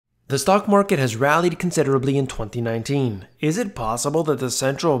The stock market has rallied considerably in 2019. Is it possible that the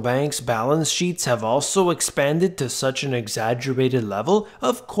central bank's balance sheets have also expanded to such an exaggerated level?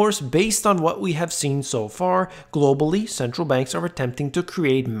 Of course, based on what we have seen so far, globally, central banks are attempting to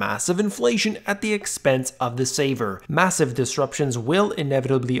create massive inflation at the expense of the saver. Massive disruptions will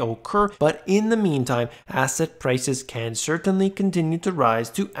inevitably occur, but in the meantime, asset prices can certainly continue to rise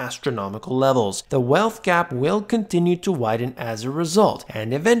to astronomical levels. The wealth gap will continue to widen as a result,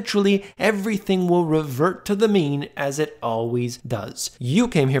 and eventually everything will revert to the mean as it always does. You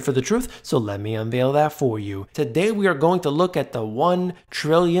came here for the truth, so let me unveil that for you. Today we are going to look at the $1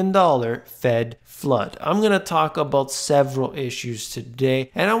 trillion Fed flood. I'm going to talk about several issues today,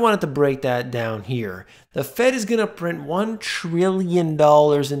 and I wanted to break that down here. The Fed is going to print $1 trillion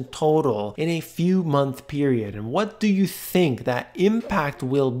in total in a few month period. And what do you think that impact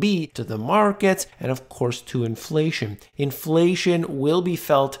will be to the markets and of course to inflation? Inflation will be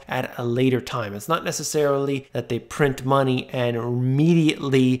felt at a later time. It's not necessarily that they print money and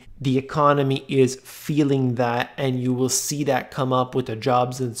immediately the economy is feeling that and you will see that come up with the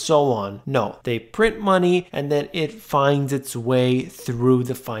jobs and so on. No, they print money and then it finds its way through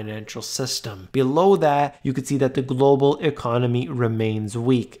the financial system. Below that, you could see that the global economy remains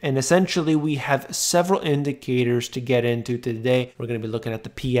weak. And essentially, we have several indicators to get into today. We're going to be looking at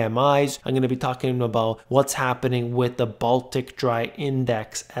the PMIs. I'm going to be talking about what's happening with the Baltic Dry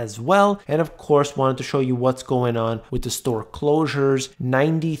Index as well. And of course, wanted to show you what's going on with the store closures.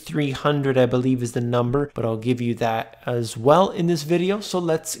 9,300, I believe, is the number, but I'll give you that as well in this video. So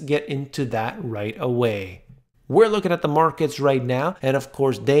let's get into that right away. We're looking at the markets right now, and of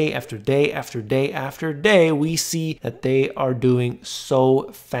course, day after day after day after day, we see that they are doing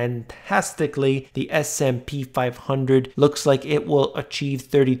so fantastically. The S&P 500 looks like it will achieve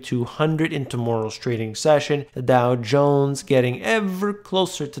 3,200 in tomorrow's trading session. The Dow Jones getting ever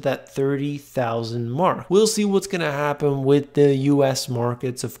closer to that 30,000 mark. We'll see what's going to happen with the US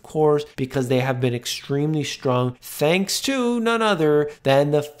markets, of course, because they have been extremely strong thanks to none other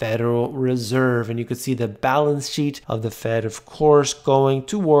than the Federal Reserve. And you can see the balance sheet of the Fed, of course, going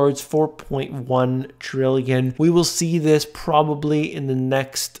towards 4.1 trillion. We will see this probably in the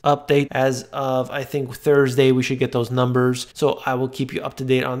next update. As of, I think, Thursday, we should get those numbers. So I will keep you up to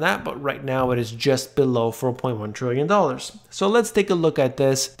date on that. But right now, it is just below $4.1 trillion. So let's take a look at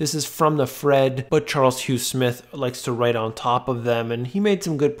this. This is from the Fed, but Charles Hugh Smith likes to write on top of them. And he made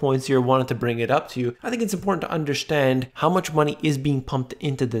some good points here. Wanted to bring it up to you. I think it's important to understand how much money is being pumped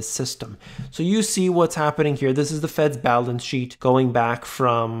into this system. So you see what's happening here. This is the Fed's balance sheet going back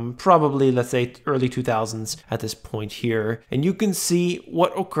from probably, let's say, early 2000s at this point here. And you can see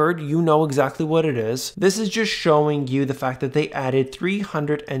what occurred. You know exactly what it is. This is just showing you the fact that they added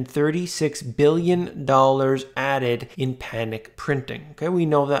 $336 billion added in panic printing. Okay, we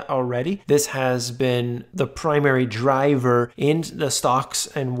know that already. This has been the primary driver in the stocks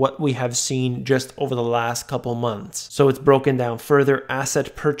and what we have seen just over the last couple months. So it's broken down further.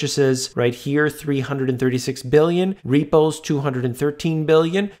 Asset purchases right here, 336 billion, repos 213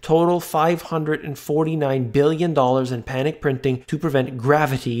 billion, total $549 billion in panic printing to prevent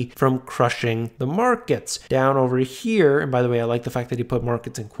gravity from crushing the markets. Down over here, and by the way, I like the fact that he put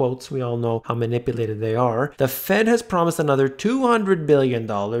markets in quotes. We all know how manipulated they are. The Fed has promised another $200 billion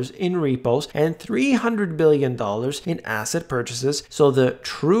in repos and $300 billion in asset purchases. So the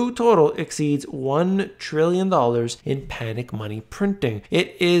true total exceeds $1 trillion in panic money printing.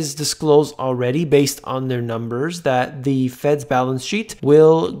 It is disclosed already based on their numbers that the Fed's balance sheet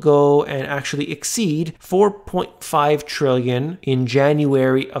will go and actually exceed 4.5 trillion in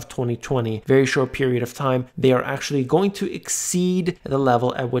January of 2020. Very short period of time. They are actually going to exceed the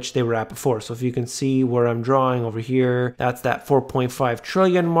level at which they were at before. So if you can see where I'm drawing over here, that's that 4.5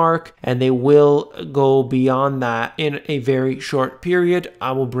 trillion mark, and they will go beyond that in a very short period.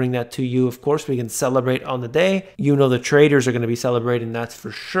 I will bring that to you. Of course, we can celebrate on the day. You know, the traders are going to be celebrating, that's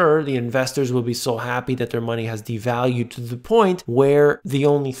for sure. The investors will be so happy that their money has devalued to the point where the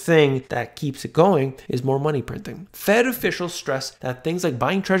only thing that keeps it going is more money printing. Fed officials stress that things like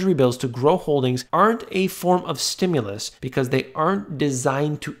buying treasury bills to grow holdings aren't a form of stimulus because they aren't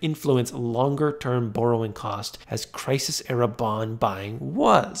designed to influence longer-term borrowing cost as crisis-era bond buying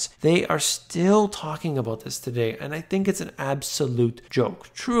was. They are still talking about this today, and I think it's an absolute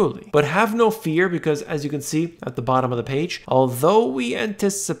joke, truly. But have no fear, because as you can see at the bottom of the page, although we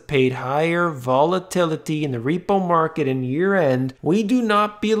anticipate higher volatility volatility in the repo market in year end, we do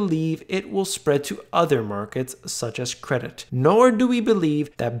not believe it will spread to other markets such as credit. Nor do we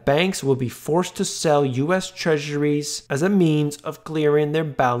believe that banks will be forced to sell US Treasuries as a means of clearing their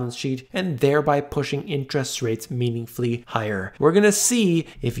balance sheet and thereby pushing interest rates meaningfully higher. We're going to see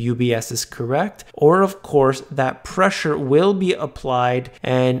if UBS is correct, or of course that pressure will be applied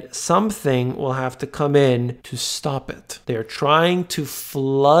and something will have to come in to stop it. They're trying to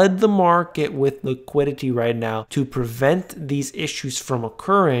flood the market with liquidity right now to prevent these issues from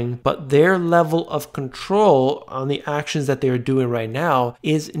occurring, but their level of control on the actions that they're doing right now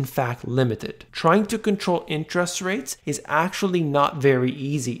is in fact limited. Trying to control interest rates is actually not very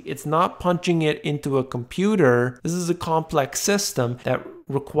easy. It's not punching it into a computer. This is a complex system that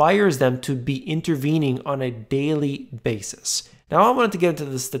requires them to be intervening on a daily basis. Now, I wanted to get into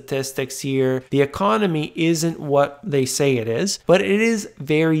the statistics here. The economy isn't what they say it is, but it is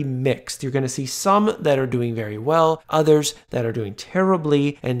very mixed. You're going to see some that are doing very well, others that are doing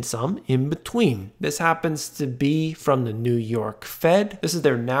terribly, and some in between. This happens to be from the New York Fed. This is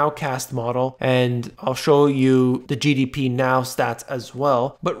their nowcast model, and I'll show you the GDP now stats as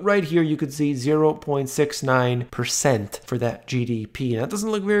well. But right here, you could see 0.69% for that GDP. That doesn't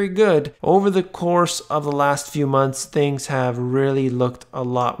look very good. Over the course of the last few months, things have really looked a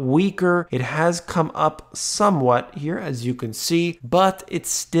lot weaker. It has come up somewhat here, as you can see, but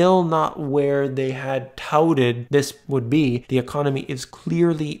it's still not where they had touted this would be. The economy is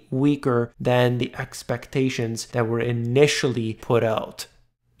clearly weaker than the expectations that were initially put out.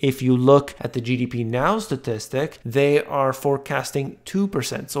 If you look at the GDP Now statistic, they are forecasting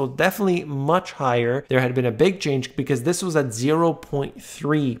 2%. So definitely much higher. There had been a big change because this was at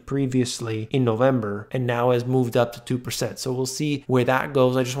 0.3 previously in November and now has moved up to 2%. So we'll see where that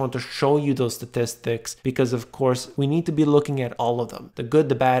goes. I just want to show you those statistics because of course we need to be looking at all of them, the good,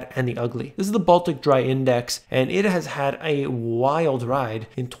 the bad, and the ugly. This is the Baltic Dry Index and it has had a wild ride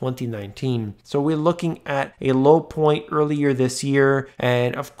in 2019. So we're looking at a low point earlier this year,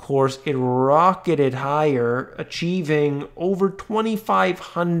 and of course it rocketed higher, achieving over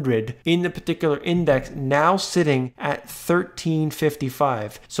 2,500 in the particular index, now sitting at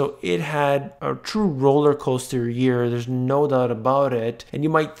 1355. So it had a true roller coaster year, there's no doubt about it. And you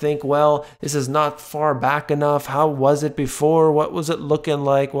might think, well, this is not far back enough. How was it before? What was it looking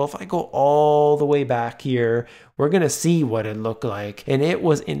like? Well, if I go all the way back here, we're going to see what it looked like. And it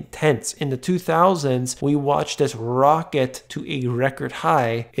was intense. In the 2000s, we watched this rocket to a record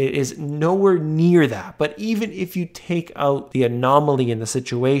high. It is nowhere near that. But even if you take out the anomaly in the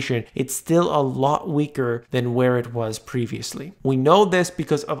situation, it's still a lot weaker than where it was previously. We know this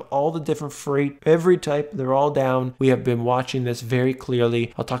because of all the different freight, every type, they're all down. We have been watching this very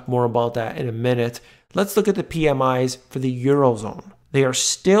clearly. I'll talk more about that in a minute. Let's look at the PMIs for the Eurozone. They are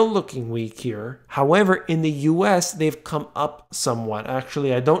still looking weak here. However, in the US, they've come up somewhat.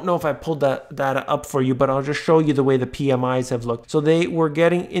 Actually, I don't know if I pulled that data up for you, but I'll just show you the way the PMIs have looked. So they were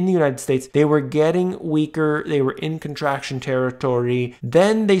getting, in the United States, they were getting weaker. They were in contraction territory.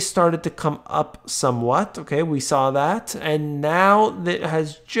 Then they started to come up somewhat. Okay, we saw that. And now that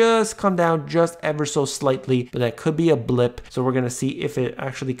has just come down just ever so slightly, but that could be a blip. So we're going to see if it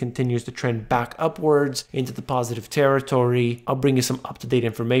actually continues to trend back upwards into the positive territory. I'll bring you some up-to-date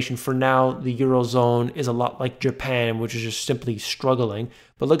information. For now, the Eurozone is a lot like Japan, which is just simply struggling.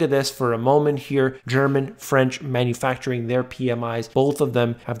 But look at this for a moment here. German, French manufacturing, their PMIs, both of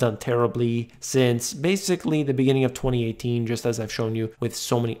them have done terribly since basically the beginning of 2018, just as I've shown you with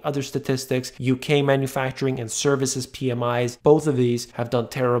so many other statistics. UK manufacturing and services PMIs, both of these have done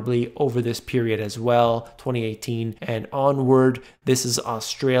terribly over this period as well, 2018 and onward. This is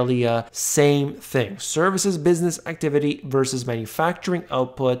Australia, same thing. Services business activity versus manufacturing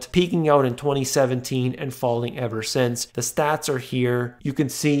output, peaking out in 2017 and falling ever since. The stats are here. You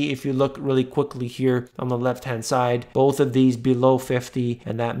can see if you look really quickly here on the left hand side, both of these below 50,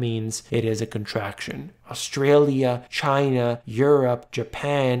 and that means it is a contraction. Australia, China, Europe,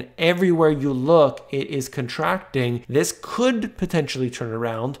 Japan, everywhere you look, it is contracting. This could potentially turn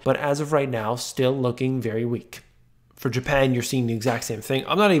around, but as of right now, still looking very weak. For Japan, you're seeing the exact same thing.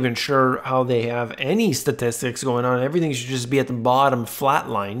 I'm not even sure how they have any statistics going on. Everything should just be at the bottom,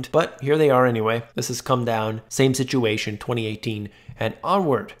 flatlined. But here they are anyway. This has come down. Same situation, 2018 and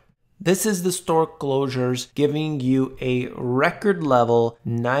onward. This is the store closures, giving you a record level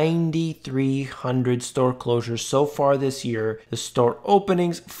 9,300 store closures so far this year. The store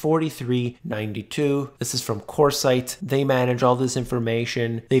openings 4392. This is from CoreSite. They manage all this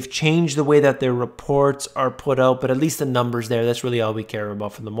information. They've changed the way that their reports are put out, but at least the numbers there, that's really all we care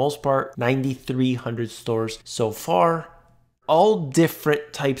about for the most part. 9,300 stores so far. all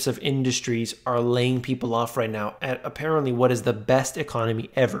different types of industries are laying people off right now at apparently what is the best economy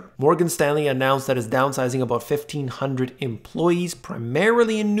ever. Morgan Stanley announced that it's downsizing about 1,500 employees,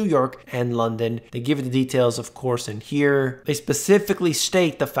 primarily in New York and London. They give you the details, of course, in here. They specifically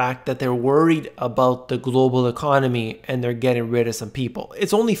state the fact that they're worried about the global economy and they're getting rid of some people.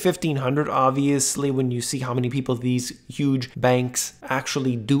 It's only 1,500, obviously, when you see how many people these huge banks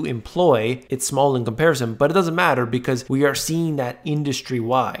actually do employ. It's small in comparison, but it doesn't matter because we are seeing that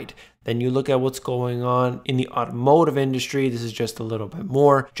industry-wide. Then you look at what's going on in the automotive industry. This is just a little bit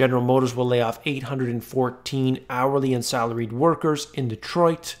more. General Motors will lay off 814 hourly and salaried workers in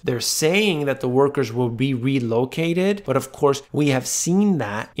Detroit. They're saying that the workers will be relocated, but of course, we have seen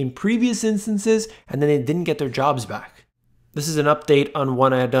that in previous instances, and then they didn't get their jobs back. This is an update on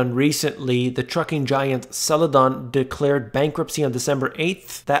one I had done recently. The trucking giant Celadon declared bankruptcy on December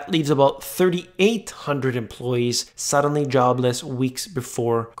 8th. That leaves about 3,800 employees suddenly jobless weeks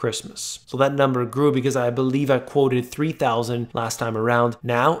before Christmas. So that number grew because I believe I quoted 3,000 last time around.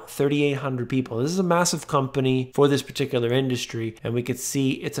 Now 3,800 people. This is a massive company for this particular industry, and we could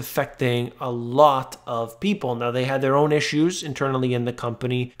see it's affecting a lot of people. Now they had their own issues internally in the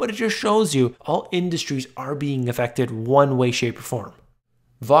company, but it just shows you all industries are being affected one way, shape, or form.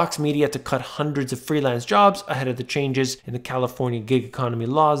 Vox Media had to cut hundreds of freelance jobs ahead of the changes in the California gig economy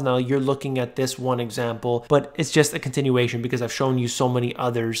laws. Now you're looking at this one example, but it's just a continuation because I've shown you so many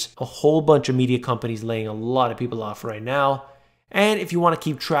others. A whole bunch of media companies laying a lot of people off right now. And if you want to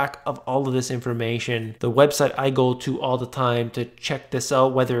keep track of all of this information, the website I go to all the time to check this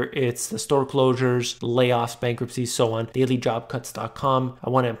out, whether it's the store closures, layoffs, bankruptcies, so on, dailyjobcuts.com. I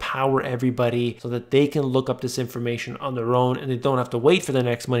want to empower everybody so that they can look up this information on their own and they don't have to wait for the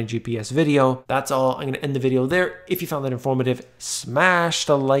next Money GPS video. That's all. I'm going to end the video there. If you found that informative, smash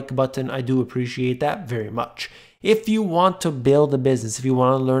the like button. I do appreciate that very much. If you want to build a business, if you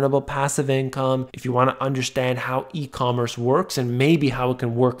want to learn about passive income, if you want to understand how e-commerce works and maybe how it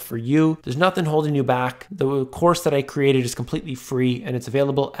can work for you, there's nothing holding you back. The course that I created is completely free and it's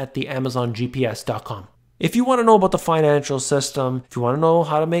available at the amazongps.com. If you want to know about the financial system, if you want to know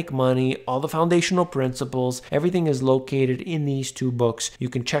how to make money, all the foundational principles, everything is located in these two books. You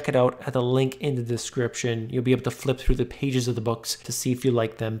can check it out at the link in the description. You'll be able to flip through the pages of the books to see if you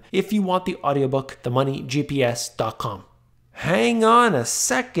like them. If you want the audiobook, themoneygps.com. Hang on a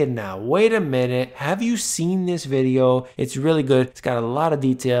second now. Wait a minute. Have you seen this video? It's really good. It's got a lot of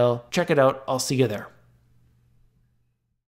detail. Check it out. I'll see you there.